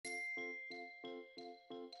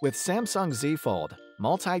With Samsung Z Fold,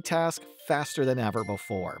 multitask faster than ever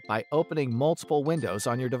before by opening multiple windows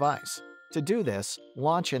on your device. To do this,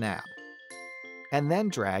 launch an app, and then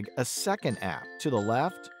drag a second app to the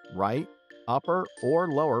left, right, upper, or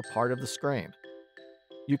lower part of the screen.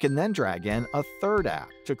 You can then drag in a third app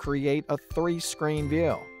to create a three-screen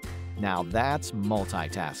view. Now that's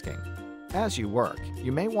multitasking. As you work,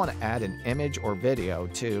 you may want to add an image or video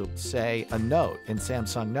to, say, a note in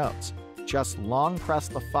Samsung Notes. Just long press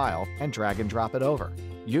the file and drag and drop it over.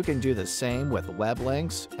 You can do the same with web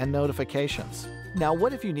links and notifications. Now,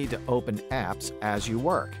 what if you need to open apps as you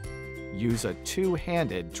work? Use a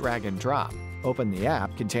two-handed drag and drop. Open the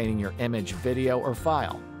app containing your image, video, or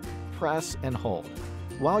file. Press and hold.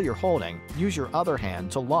 While you're holding, use your other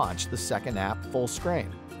hand to launch the second app full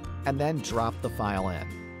screen, and then drop the file in.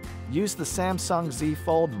 Use the Samsung Z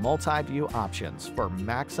Fold multi-view options for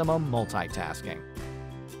maximum multitasking.